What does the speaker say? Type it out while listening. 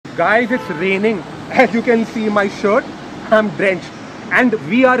Guys, it's raining. As you can see my shirt, I'm drenched. And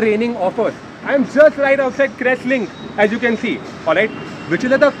we are raining offers. I'm just right outside Crest link, as you can see. Alright, which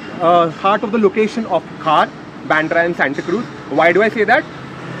is at the heart of the location of Khar, Bandra and Santa Cruz. Why do I say that?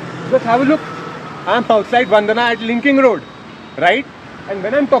 Just have a look. I'm outside Vandana at Linking Road. Right? And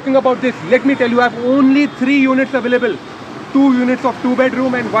when I'm talking about this, let me tell you, I have only 3 units available. 2 units of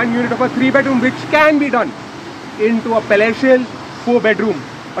 2-bedroom and 1 unit of a 3-bedroom, which can be done into a palatial 4-bedroom.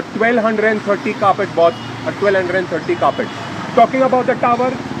 A 1230 carpet, boss. A 1230 carpet. Talking about the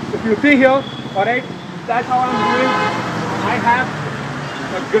tower, if you see here, alright, that's how I'm doing. I have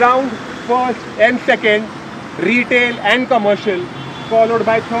a ground, first and second, retail and commercial, followed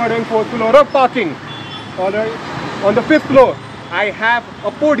by 3rd and 4th floor of parking. Alright, on the 5th floor, I have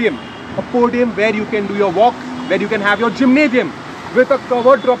a podium where you can do your walk, where you can have your gymnasium with a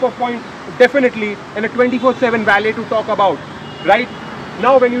covered drop-off point, definitely, and a 24/7 valet to talk about, right?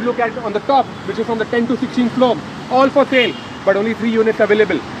 Now when you look at on the top, which is from the 10th to 16th floor, all for sale, but only 3 units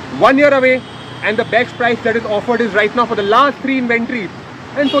available. 1 year away, and the best price that is offered is right now for the last 3 inventories.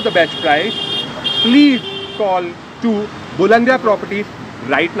 And for the best price, please call to Bulandia Properties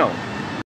right now.